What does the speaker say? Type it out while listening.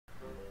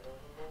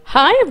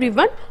Hi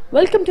everyone,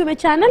 welcome to my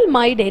channel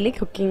My Daily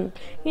Cooking.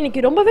 இன்னைக்கு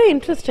ரொம்பவே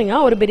இன்ட்ரெஸ்டிங்கா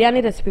ஒரு பிரியாணி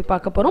ரெசிபி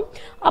பார்க்க போறோம்.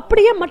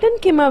 அப்படியே மட்டன்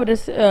கீமா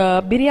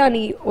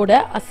பிரியாணி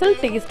ஓட அசல்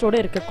டேஸ்டோட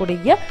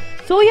இருக்கக்கூடிய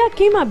சோயா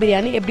கீமா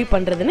பிரியாணி எப்படி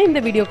பண்றதுன்னு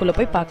இந்த வீடியோக்குள்ள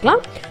போய்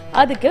பார்க்கலாம்.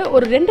 அதுக்கு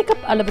ஒரு 2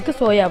 கப் அளவுக்கு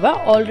சோயாவை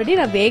ஆல்ரெடி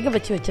நான் வேக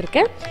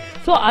வச்சிருக்கேன்.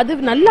 சோ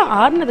அது நல்லா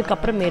ஆறுனதுக்கு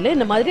அப்புறமேல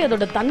இந்த மாதிரி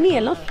அதோட தண்ணி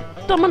எல்லாம்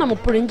சுத்தமா நம்ம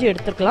புழிஞ்சு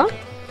எடுத்துக்கலாம்.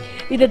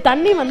 இது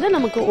தண்ணி வந்து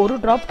நமக்கு ஒரு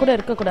டிராப் கூட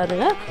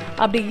இருக்கக்கூடாதுங்க.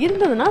 அப்படி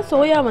இருந்ததுன்னா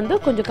சோயா வந்து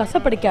கொஞ்சம்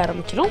கசப்படிக்க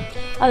ஆரம்பிச்சிடும்.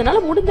 அதனால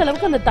முடிஞ்ச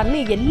அளவுக்கு அந்த தண்ணி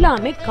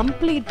எல்லாமே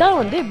கம்ப்ளீட்டாக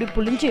வந்து இப்படி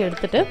புழிஞ்சு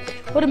எடுத்துட்டு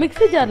ஒரு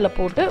மிக்ஸி ஜாரில்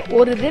போட்டு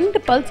ஒரு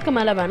 2 பல்ஸ்க்கு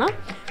மேலே வேணாம்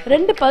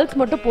 2 பல்ஸ்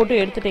மட்டும் போட்டு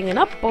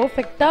எடுத்துட்டிங்கன்னா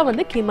பர்ஃபெக்டாக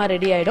வந்து கீமா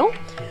ரெடி ஆகிடும்.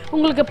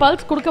 உங்களுக்கு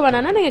பல்ஸ் கொடுக்க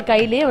வேணான்னா நீங்கள்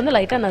கையிலேயே வந்து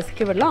லைட்டாக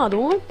நசுக்கி விடலாம்,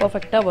 அதுவும்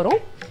பர்ஃபெக்டாக வரும்.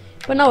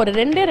 இப்போ நான் ஒரு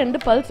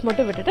 2 பல்ஸ்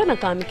மட்டும் விட்டுட்டு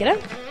நான்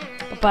காமிக்கிறேன்.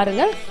 இப்போ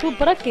பாருங்கள்,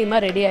 சூப்பராக கீமா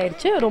ரெடி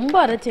ஆயிடுச்சு. ரொம்ப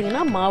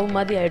அரைச்சிங்கன்னா மாவு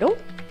மாதிரி ஆகிடும்.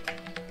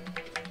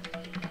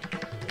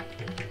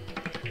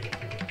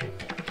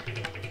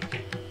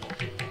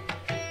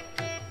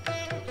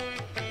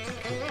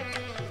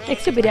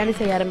 நெக்ஸ்ட் பிரியாணி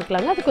செய்ய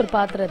ஆரம்பிக்கலாங்க. அதுக்கு ஒரு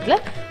பாத்திரத்தில்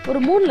ஒரு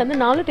 3லேருந்து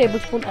 4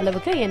 டேபிள் ஸ்பூன்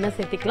அளவுக்கு எண்ணெய்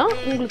சேர்த்திக்கலாம்.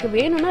 உங்களுக்கு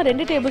வேணும்னா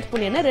 2 டேபிள்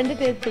ஸ்பூன் எண்ணெய் 2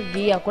 டேபிள் ஸ்பூன்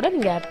கீயா கூட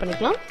நீங்கள் ஆட்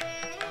பண்ணிக்கலாம்.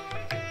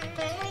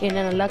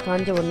 எண்ணெய் நல்லா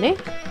காஞ்ச உடனே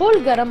ஹோல்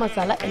கரம்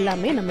மசாலா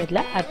எல்லாமே நம்ம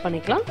இதில் ஆட்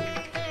பண்ணிக்கலாம்.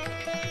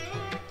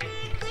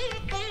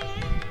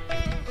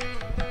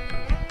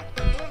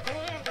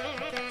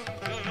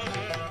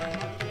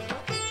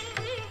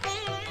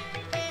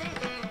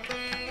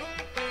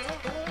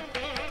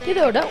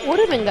 இதோட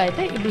ஒரு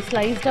வெங்காயத்தை இப்படி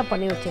ஸ்லைஸ்டாக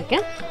பண்ணி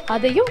வச்சுருக்கேன்.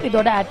 அதையும்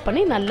இதோட ஆட்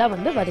பண்ணி நல்லா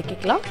வந்து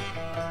வதக்கிக்கலாம்.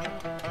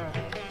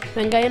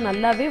 வெங்காயம்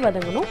நல்லாவே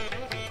வதங்கணும்.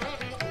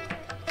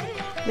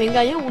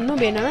 வெங்காயம்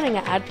இன்னும் வேணும்னா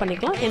நீங்கள் ஆட்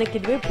பண்ணிக்கலாம். எனக்கு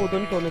இதுவே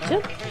போதும்னு தோணுச்சு.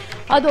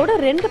 அதோட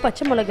 2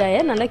 பச்சை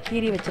மிளகாயை நல்லா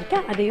கீறி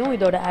வச்சுருக்கேன். அதையும்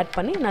இதோட ஆட்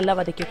பண்ணி நல்லா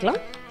வதக்கிக்கலாம்.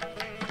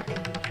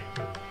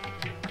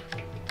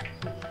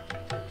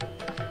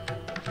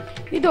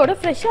 இதோட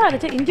ஃப்ரெஷ்ஷாக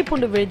அரைச்ச இஞ்சி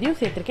பூண்டு விழுதியும்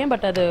சேர்த்துருக்கேன்.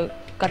 பட் அது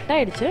கட்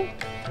ஆயிடுச்சு.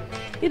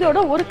 இதோட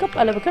 1 கப்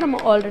அளவுக்கு நம்ம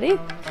ஆல்ரெடி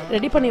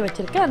ரெடி பண்ணி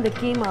வச்சிருக்க அந்த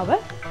கீமாவை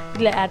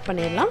இதில் ஆட்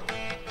பண்ணிடலாம்.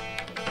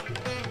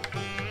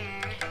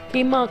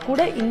 கீமா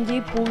கூட இஞ்சி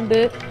பூண்டு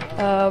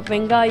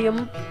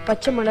வெங்காயம்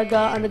பச்சை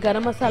மிளகாய் அந்த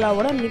கரம்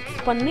மசாலாவோட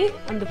மிக்ஸ் பண்ணி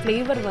அந்த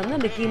ஃப்ளேவர் வந்து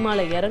அந்த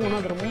கீமாவில் இறங்கணும்.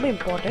 அது ரொம்ப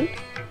இம்பார்ட்டண்ட்.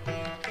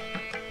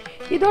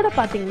 இதோட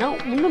பார்த்தீங்கன்னா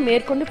இன்னும்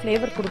மேற்கொண்டு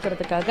ஃப்ளேவர்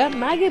கொடுக்கறதுக்காக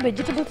மேகி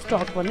வெஜிடபிள்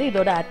ஸ்டாக் வந்து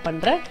இதோட ஆட்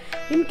பண்ணுறேன்.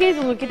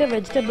 இன்கேஸ் உங்ககிட்ட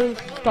வெஜிடபிள்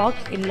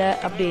ஸ்டாக் இல்லை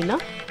அப்படின்னா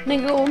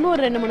நீங்கள் இன்னும்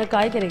ஒரு 2-3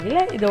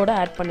 காய்கறிகளை இதோட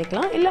ஆட்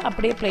பண்ணிக்கலாம். இல்லை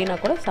அப்படியே பிளெயினாக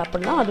கூட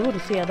சாப்பிட்லாம், அதுவும்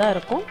ருசியாக தான்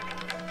இருக்கும்.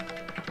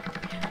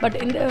 பட்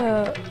இந்த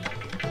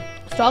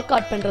ஸ்டாக்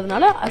ஆட்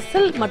பண்ணுறதுனால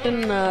அசல்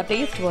மட்டன்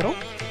டேஸ்ட் வரும்.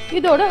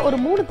 இதோட ஒரு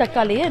 3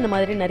 தக்காளியை இந்த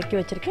மாதிரி நறுக்கி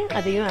வச்சுருக்கேன்,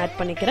 அதையும் ஆட்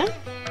பண்ணிக்கிறேன்.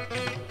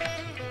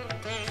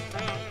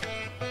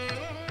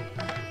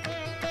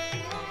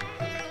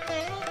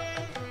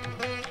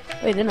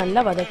 இது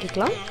நல்லா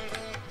வதக்கிக்கலாம்.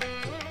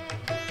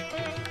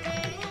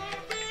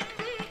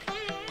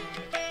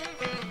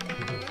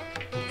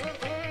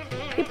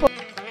 இப்போ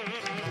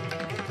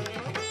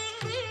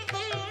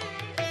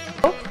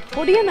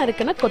பொடியா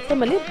நறுக்கின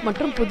கொத்தமல்லி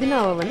மற்றும்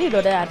புதினாவை வந்து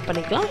இதோட ஆட்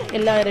பண்ணிக்கலாம்.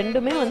 எல்லா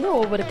ரெண்டுமே வந்து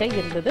ஒவ்வொரு கை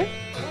இருந்தது.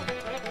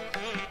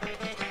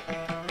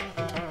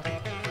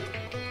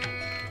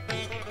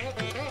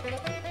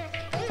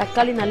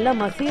 தக்காளி நல்லா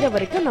மசீர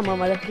வரைக்கும் நம்ம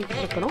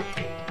வதக்கிட்டு இருக்கணும்.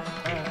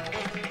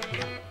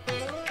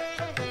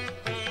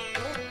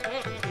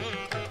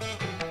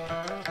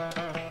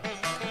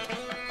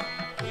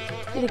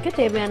 இதுக்கு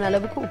தேவையான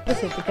அளவுக்கு உப்பு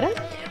சேர்த்துக்கிறேன்.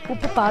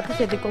 உப்பு பார்த்து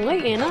சேர்த்துக்கோங்க,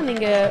 ஏன்னா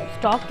நீங்கள்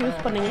ஸ்டாக்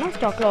யூஸ் பண்ணிங்கன்னா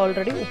ஸ்டாக்கில்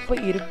ஆல்ரெடி உப்பு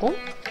இருக்கும்.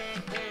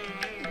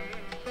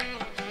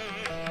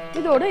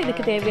 இதோட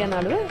இதுக்கு தேவையான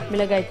அளவு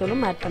மிளகாய்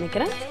தூளும் ஆட்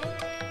பண்ணிக்கிறேன்.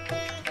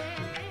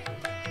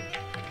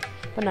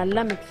 இப்போ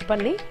நல்லா மிக்ஸ்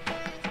பண்ணி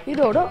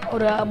இதோட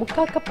ஒரு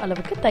 3/4 கப்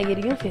அளவுக்கு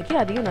தயிரையும்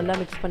சேர்த்து அதையும் நல்லா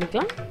மிக்ஸ்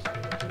பண்ணிக்கலாம்.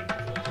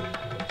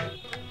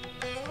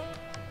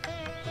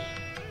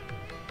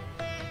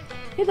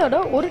 இதோட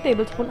 1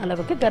 டேபிள் ஸ்பூன்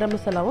அளவுக்கு கரம்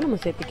மசாலாவும்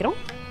நம்ம சேர்த்துக்கிறோம்.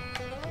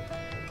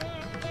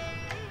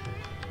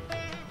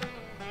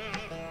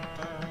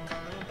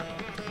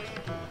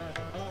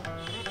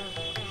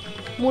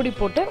 மூடி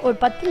போட்டு ஒரு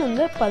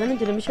 10லேருந்து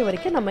 15 நிமிஷம்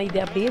வரைக்கும் நம்ம இதை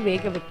அப்படியே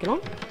வேக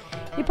வைக்கணும்.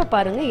 இப்போ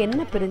பாருங்கள்,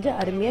 எண்ணெய் பிரிஞ்சு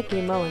அருமையாக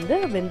கீமா வந்து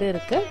வெந்து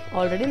இருக்கு.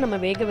 ஆல்ரெடி நம்ம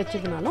வேக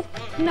வச்சதுனாலும்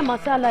இந்த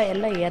மசாலா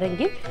எல்லாம்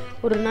இறங்கி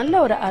ஒரு நல்ல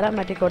ஒரு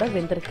அரோமேட்டிக்கோட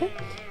வெந்திருக்கு.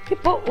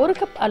 இப்போ 1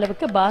 கப்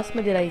அளவுக்கு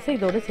பாஸ்மதி ரைஸை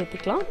இதோடு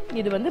சேர்த்துக்கலாம்.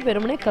 இது வந்து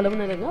வெறுமனே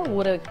கழுவுனதுங்க,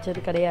 ஊற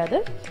வச்சது கிடையாது.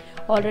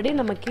 ஆல்ரெடி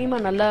நம்ம கீமா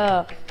நல்லா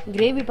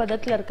கிரேவி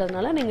பதத்தில்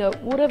இருக்கிறதுனால நீங்கள்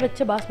ஊற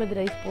வச்ச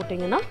பாஸ்மதி ரைஸ்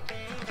போட்டிங்கன்னா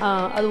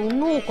அது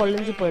இன்னும்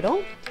கொழைஞ்சு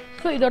போயிடும்.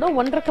 ஸோ இதோட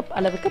 1/2 கப்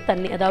அளவுக்கு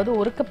தண்ணி, அதாவது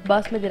 1 கப்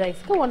பாஸ்மதி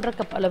ரைஸ்க்கு 1/2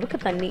 கப் அளவுக்கு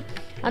தண்ணி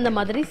அந்த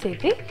மாதிரி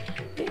சேர்த்து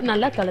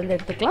நல்லா கலந்து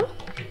எடுத்துக்கலாம்.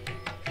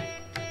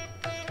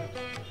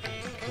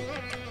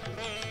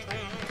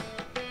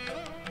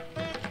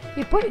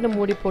 இப்போ இதை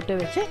மூடி போட்டு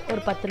வச்சு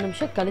ஒரு 10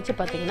 நிமிஷம் கழிச்சு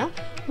பார்த்தீங்கன்னா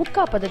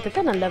 3/4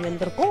 பதத்துக்கு நல்லா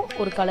வெந்திருக்கும்.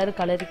 ஒரு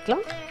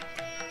கலரிக்கலாம்.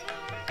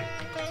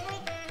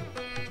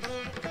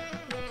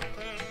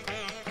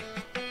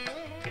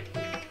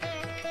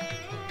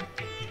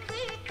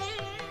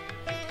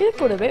 இது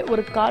கூடவே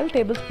ஒரு 1/4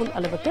 டேபிள் ஸ்பூன்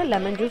அளவுக்கு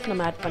லெமன் ஜூஸ்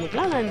நம்ம ஆட்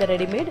பண்ணிக்கலாம். நான் இந்த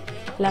ரெடிமேட்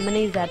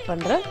லெமனைஸ் ஆட்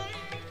பண்ணுறேன்.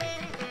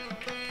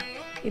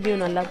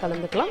 இதையும் நல்லா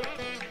கலந்துக்கலாம்.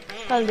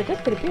 கலந்துட்டு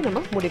திருப்பி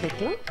நம்ம மூடி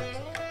வைக்கலாம்.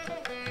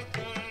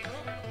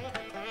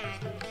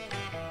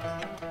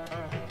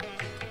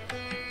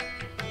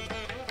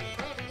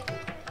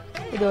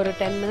 இது ஒரு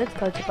 10 மினிட்ஸ்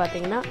கழிச்சு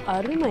பார்த்தீங்கன்னா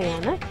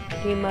அருமையான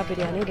கீமா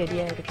பிரியாணி ரெடி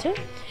ஆகிடுச்சு.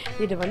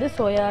 இது வந்து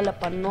சோயாவில்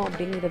பண்ணோம்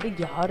அப்படிங்கிறது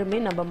யாருமே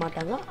நம்ப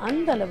மாட்டாங்க.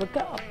 அந்த அளவுக்கு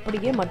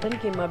அப்படியே மட்டன்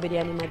கீமா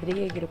பிரியாணி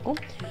மாதிரியே இருக்கும்.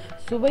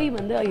 சுவை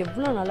வந்து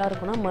எவ்வளோ நல்லா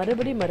இருக்கும்னா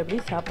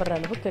மறுபடியும் சாப்பிட்ற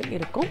அளவுக்கு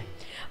இருக்கும்.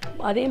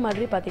 அதே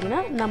மாதிரி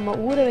பார்த்தீங்கன்னா நம்ம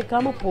ஊற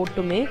வைக்காமல்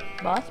போட்டுமே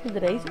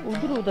பாஸ்மதி ரைஸ்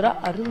உதிராக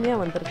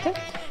அருமையாக வந்திருக்கு.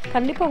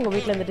 கண்டிப்பாக உங்கள்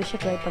வீட்டில் இந்த டிஷ்ஷை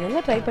ட்ரை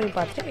பண்ணுங்கள். ட்ரை பண்ணி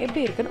பார்த்துட்டு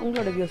எப்படி இருக்குன்னு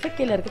உங்களோட வியூஸை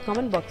கீழே இருக்க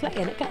கமெண்ட் பாக்ஸில்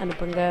எனக்கு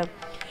அனுப்புங்க.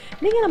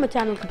 நீங்கள் நம்ம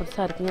சேனலுக்கு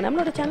புதுசாக இருக்கீங்க,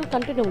 நம்மளோட சேனல்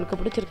கண்டென்ட் உங்களுக்கு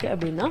பிடிச்சிருக்கு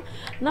அப்படின்னா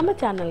நம்ம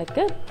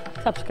சேனலுக்கு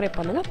சப்ஸ்கிரைப்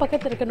பண்ணுங்கள்.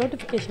 பக்கத்தில் இருக்க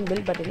நோட்டிஃபிகேஷன்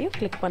பெல் பட்டனையும்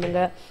கிளிக்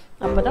பண்ணுங்கள்.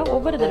 அப்போ தான்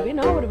ஒவ்வொரு தடவையும்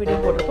நான் ஒரு வீடியோ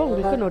போடுறப்போ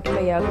உங்களுக்கு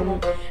நோட்டிஃபை ஆகும்.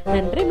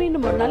 நன்றி.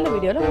 மீண்டும் ஒரு நல்ல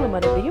வீடியோவில் உங்களை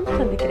மறுபடியும்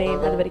சந்திக்கிறேன்.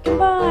 அது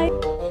வரைக்கும் பாய்.